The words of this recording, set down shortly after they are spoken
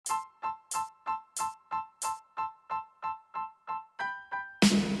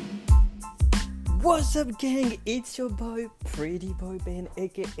What's up, gang? It's your boy, Pretty Boy Ben,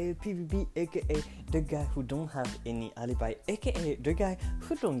 aka PVB, aka the guy who don't have any alibi, aka the guy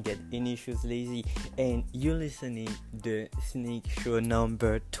who don't get any shoes lazy. And you're listening to Sneak Show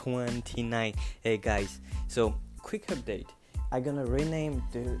number 29. Hey guys, so quick update. I'm gonna rename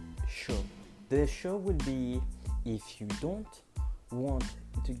the show. The show would be if you don't want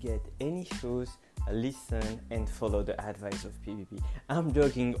to get any shoes, listen and follow the advice of PvP. I'm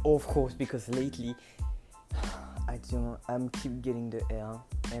joking, of course, because lately I'm keep getting the air,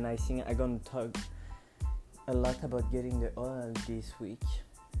 and I think I'm gonna talk a lot about getting the oil this week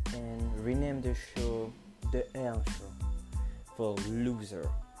and rename the show the air show for loser,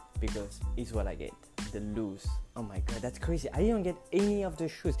 because it's what I get, the lose. Oh my god, that's crazy. I don't get any of the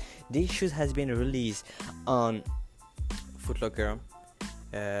shoes. These shoes has been released on Foot Locker,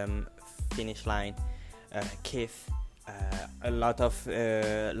 Finish Line, Kith, a lot of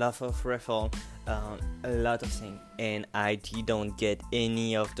raffle, a lot of things, and I didn't get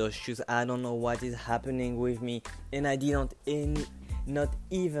any of those shoes. I don't know what is happening with me, and I didn't not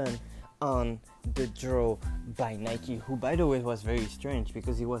even on the draw by Nike, who by the way was very strange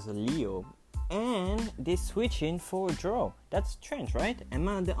because he was a Leo, and they switching for a draw. That's strange, right? Am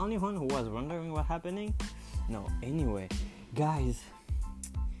I the only one who was wondering what happening? No. Anyway, guys,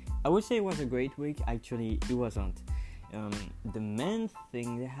 I would say it was a great week. Actually, it wasn't. The main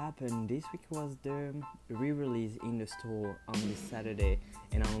thing that happened this week was the re-release in the store on this Saturday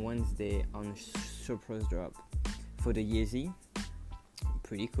and on Wednesday on surprise drop for the Yeezy.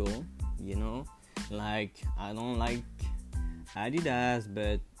 Pretty cool, you know. Like, I don't like Adidas,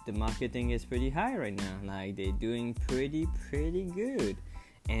 but the marketing is pretty high right now. Like, they're doing pretty good.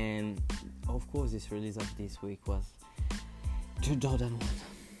 And of course, this release of this week was the Jordan 1.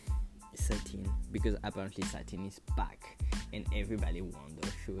 Satin, because apparently satin is back and everybody want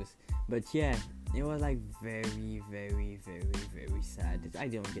those shoes. But yeah, it was like very sad that I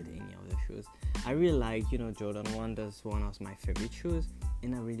don't get any of the shoes. I really like, Jordan 1. That's one of my favorite shoes,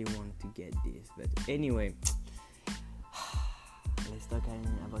 and I really want to get this. But anyway, let's talk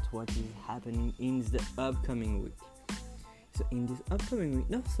about what is happening in the upcoming week. So in this upcoming week,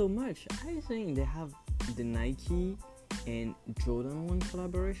 not so much. I think they have the Nike and Jordan 1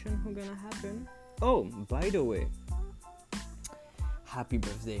 collaboration who gonna happen. Oh, by the way, happy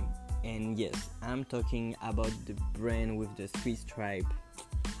birthday. And yes, I'm talking about the brand with the three stripe.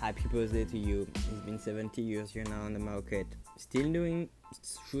 Happy birthday to you. It's been 70 years you're now on the market, still doing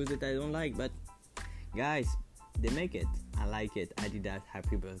shoes that I don't like, but guys, they make it. I like it. Adidas,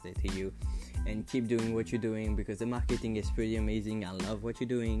 happy birthday to you, and keep doing what you're doing, because the marketing is pretty amazing. I love what you're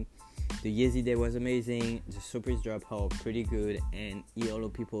doing. The Yeezy Day was amazing. The surprise drop are pretty good, and all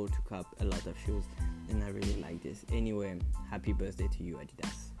people took up a lot of shoes, and I really like this. Anyway, happy birthday to you,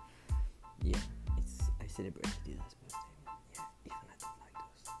 Adidas. Yeah, I celebrate Adidas' birthday. Yeah, even I don't like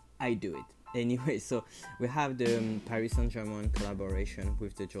those, I do it. Anyway, so we have the Paris Saint-Germain collaboration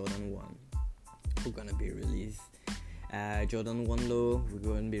with the Jordan 1, who's gonna be released. Jordan 1 Low, we're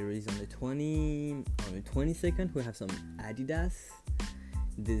going to be released on the 22nd. We have some Adidas.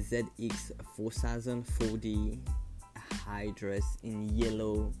 The ZX 4000 4D high dress in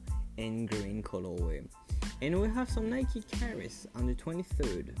yellow and green colorway, and we have some Nike Carries on the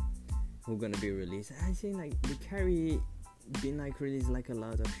 23rd. We're gonna be released. I think like the Carry been like released like a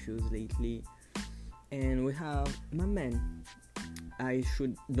lot of shoes lately, and we have my man. I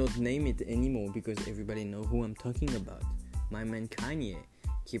should not name it anymore because everybody know who I'm talking about. My man Kanye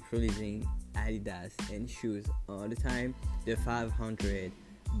keep releasing Adidas and shoes all the time. The 500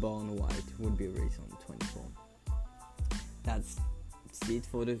 Born White would be released on the 24th. That's it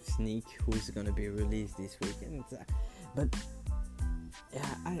for the sneak who's gonna be released this weekend. But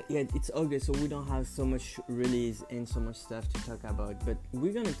it's August, so we don't have so much release and so much stuff to talk about. But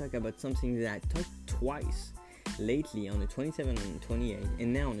we're gonna talk about something that I talked twice lately, on the 27th and 28th,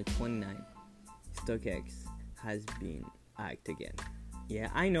 and now on the 29th. StockX has been hacked again. Yeah,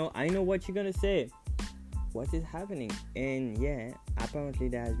 I know what you're gonna say. What is happening? And yeah, apparently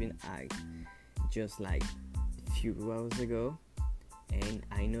that has been hacked just like a few hours ago, and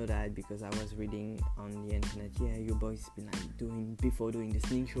I know that because I was reading on the internet. Yeah, your boys been like before doing the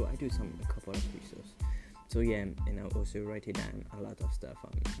sneak show, I do a couple of research. So yeah, and I also write it down a lot of stuff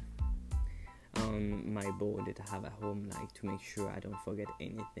on my board that I have at home, like to make sure I don't forget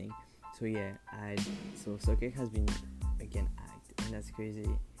anything. So yeah, so StockX has been again hacked, and that's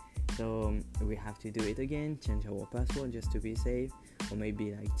crazy. So we have to do it again, change our password just to be safe, or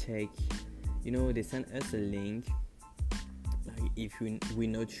maybe like check, they sent us a link, like if we're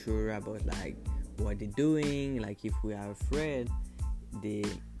not sure about like what they're doing, like if we are afraid, they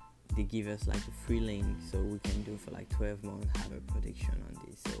they give us like a free link, so we can do for like 12 months, have a prediction on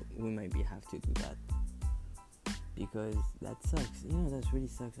this. So we might have to do that, because that sucks. That really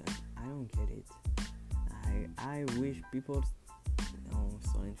sucks. I don't get it. I wish people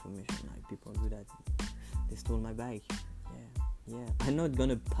stole information, like people do that. They stole my bike. Yeah, I'm not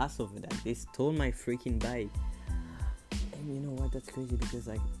gonna pass over that. They stole my freaking bike. And you know what, that's crazy, because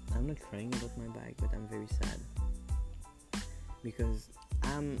like I'm not crying about my bike, but I'm very sad, because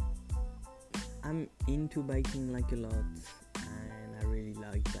I'm into biking like a lot, and I really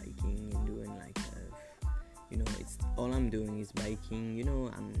like biking and doing like it's all I'm doing is biking.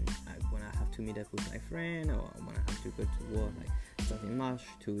 When I have to meet up with my friend, or when I have to go to work, like starting March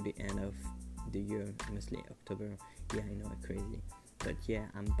to the end of the year, mostly October. Yeah, I know, I'm crazy, but yeah,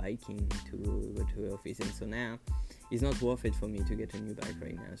 I'm biking to go to the office, and so now it's not worth it for me to get a new bike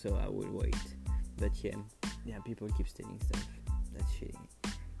right now, so I will wait. But yeah, people keep stealing stuff. That's shitty.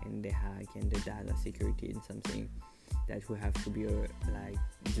 And the hack and the data security and something that we have to be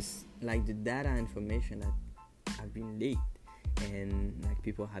just like the data information that have been leaked, and like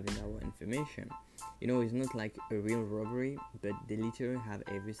people having our information. It's not like a real robbery, but they literally have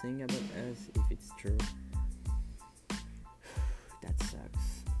everything about us if it's true. That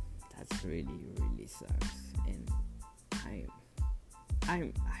sucks. That's really, really sucks. And I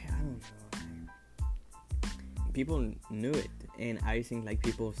don't know. People knew it, and I think like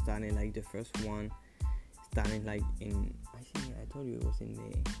people started like the first one started like in, I think I told you it was in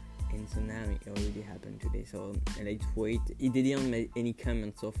May, and so now it already happened today. So let's wait. It didn't make any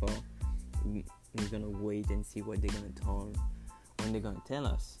comments so far. We're gonna wait and see what they're gonna when they're gonna tell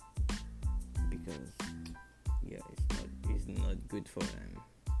us, because it's not good for them.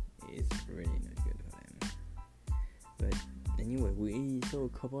 It's really not good for them. But anyway, we saw a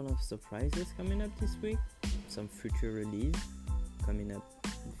couple of surprises coming up this week. Some future release coming up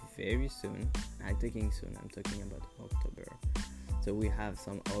very soon. I'm talking about October. So we have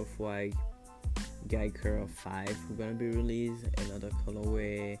some Off-White Geiger 5 who gonna be released. Another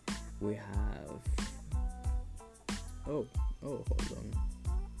colorway. We have hold on.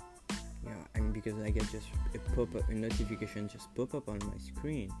 Yeah, because I get just a notification just pop up on my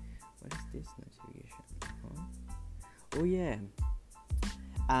screen. What is this notification? Huh? Oh yeah.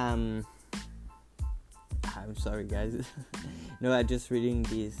 I'm sorry guys. No, I'm just reading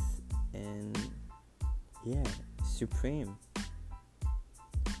this, and yeah, Supreme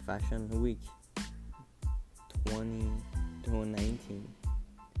Fashion Week 2019.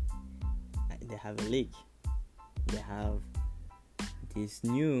 They have a leak. They have this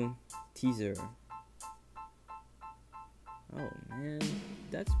new teaser. Oh man,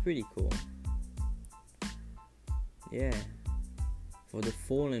 that's pretty cool. Yeah, for the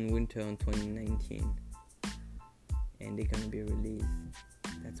fall and winter in 2019, and they're gonna be released.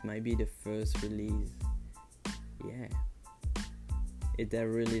 That might be the first release. Yeah, that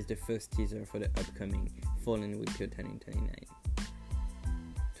really is the first teaser for the upcoming fall and winter 2019.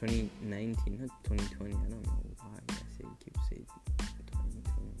 2019, not 2020. I don't know why keep saying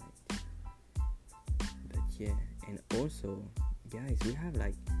 2019. But yeah, and also, guys, we have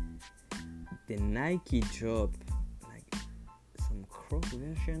like the Nike drop like some crop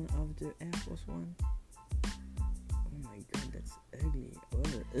version of the Air Force One. Oh my god, that's ugly.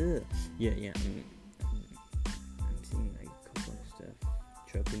 Yeah. I'm seeing like a couple of stuff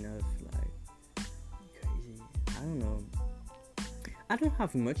dropping off like crazy. I don't know. I don't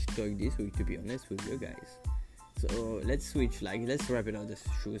have much to talk this week, to be honest with you guys. So let's switch. Let's wrap it up the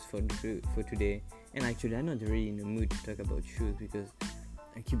shoes for today. And actually, I'm not really in the mood to talk about shoes, because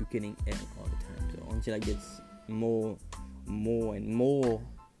I keep getting ill all the time. So until I get more and more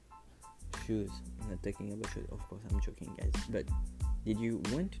shoes. I'm not talking about shoes. Of course, I'm joking, guys. But did you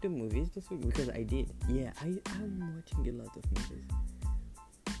went to the movies this week? Because I did. Yeah, I'm watching a lot of movies.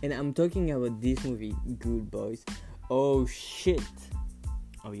 And I'm talking about this movie, Good Boys. Oh shit.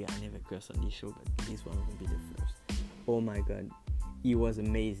 Oh yeah, I never curse on this show, but this one will be the first. Oh my god, it was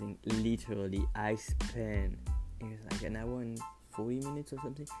amazing. Literally, it was like an hour and 40 minutes or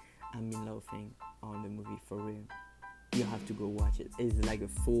something. I've been laughing on the movie, for real. You have to go watch it. It's like a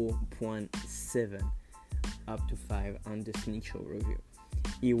 4.7 up to 5 on the Sneak Show review.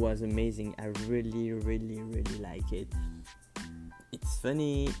 It was amazing. I really, really, really like it. It's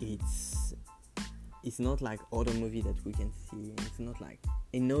funny. It's not like other movie that we can see. It's not like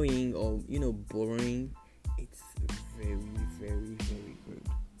annoying or boring. It's very, very, very good.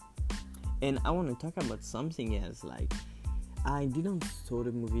 And I want to talk about something else. Like, I didn't saw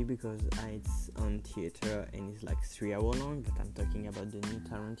the movie because it's on theater and it's like 3 hours long. But I'm talking about the new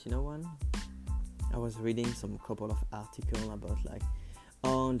Tarantino one. I was reading some couple of articles about like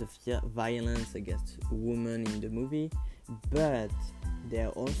on the violence against women in the movie, but they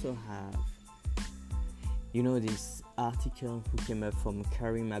also have, this article who came up from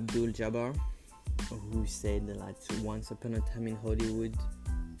Karim Abdul-Jabbar, who said that once upon a time in Hollywood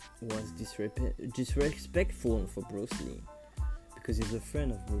was disrespectful for Bruce Lee because he's a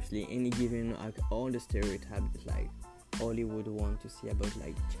friend of Bruce Lee, and he given all the stereotypes that Hollywood want to see about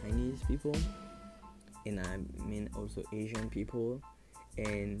Chinese people, and I mean also Asian people,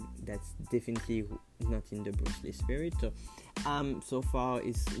 and that's definitely not in the Bruce Lee spirit. So far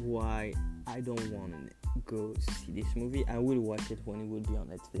is why I don't want to go see this movie. I will watch it when it will be on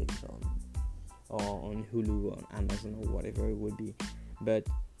Netflix or on Hulu or on Amazon or whatever it would be, but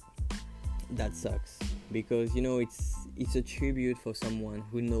that sucks because it's a tribute for someone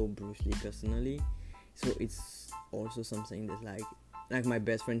who know Bruce Lee personally, so it's also something that like my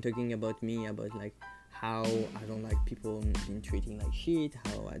best friend talking about me about how I don't like people being treating like shit,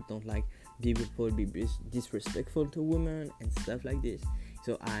 how I don't like people be disrespectful to women and stuff like this.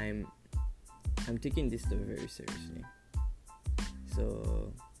 So I'm taking this stuff very seriously.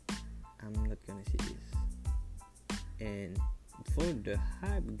 So I'm not gonna see this. And for the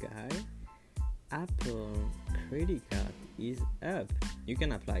hype guy, Apple credit card is up. You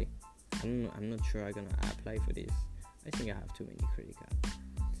can apply. I'm not sure I'm gonna apply for this. I think I have too many credit cards.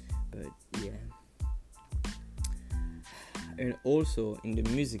 But yeah. And also in the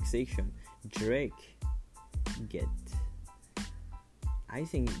music section, Drake get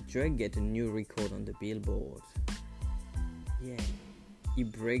a new record on the Billboard. Yeah, he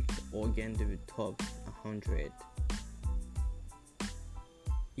break again the top 100.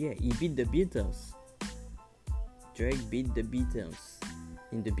 Yeah, he beat the Beatles. Drake beat the Beatles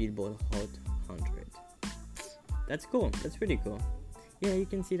in the Billboard Hot 100. That's cool. That's pretty cool. Yeah, you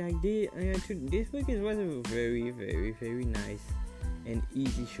can see this week was a very, very, very nice and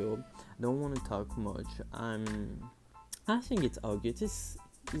easy show. Don't want to talk much. I think it's August.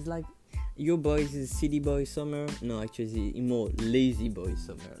 It's like your boys is city boy summer. No, actually, it's more lazy boy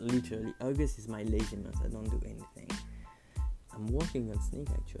summer. Literally, August is my lazy month. I don't do anything. I'm working on Sneak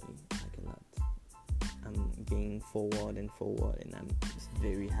actually, a lot. I'm getting forward, and I'm just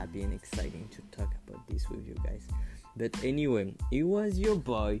very happy and exciting to talk about this with you guys. But anyway, it was your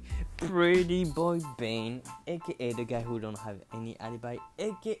boy, Pretty Boy Bane, aka the guy who don't have any alibi,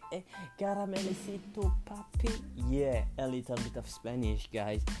 aka Caramelecito Papi. Yeah, a little bit of Spanish,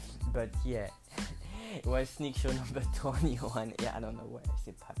 guys. But yeah, it was Sneak Show number 21. Yeah, I don't know why I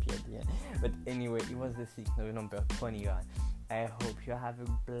said Papi at the end. But anyway, it was the Sneak Show number 21. I hope you have a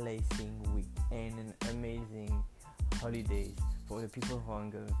blessing week and an amazing holidays for the people who are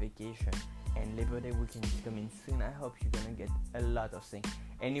on vacation. And Labor Day weekend is coming soon. I hope you're gonna get a lot of things.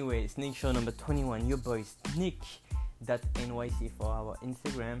 Anyway, Sneak Show number 21. Your boy Sneak.nyc for our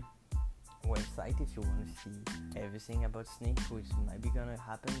Instagram website if you want to see everything about Sneak, which might be gonna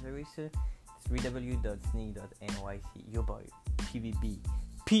happen very soon. It's www.sneak.nyc. Your boy PVB.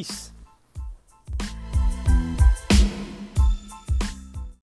 Peace.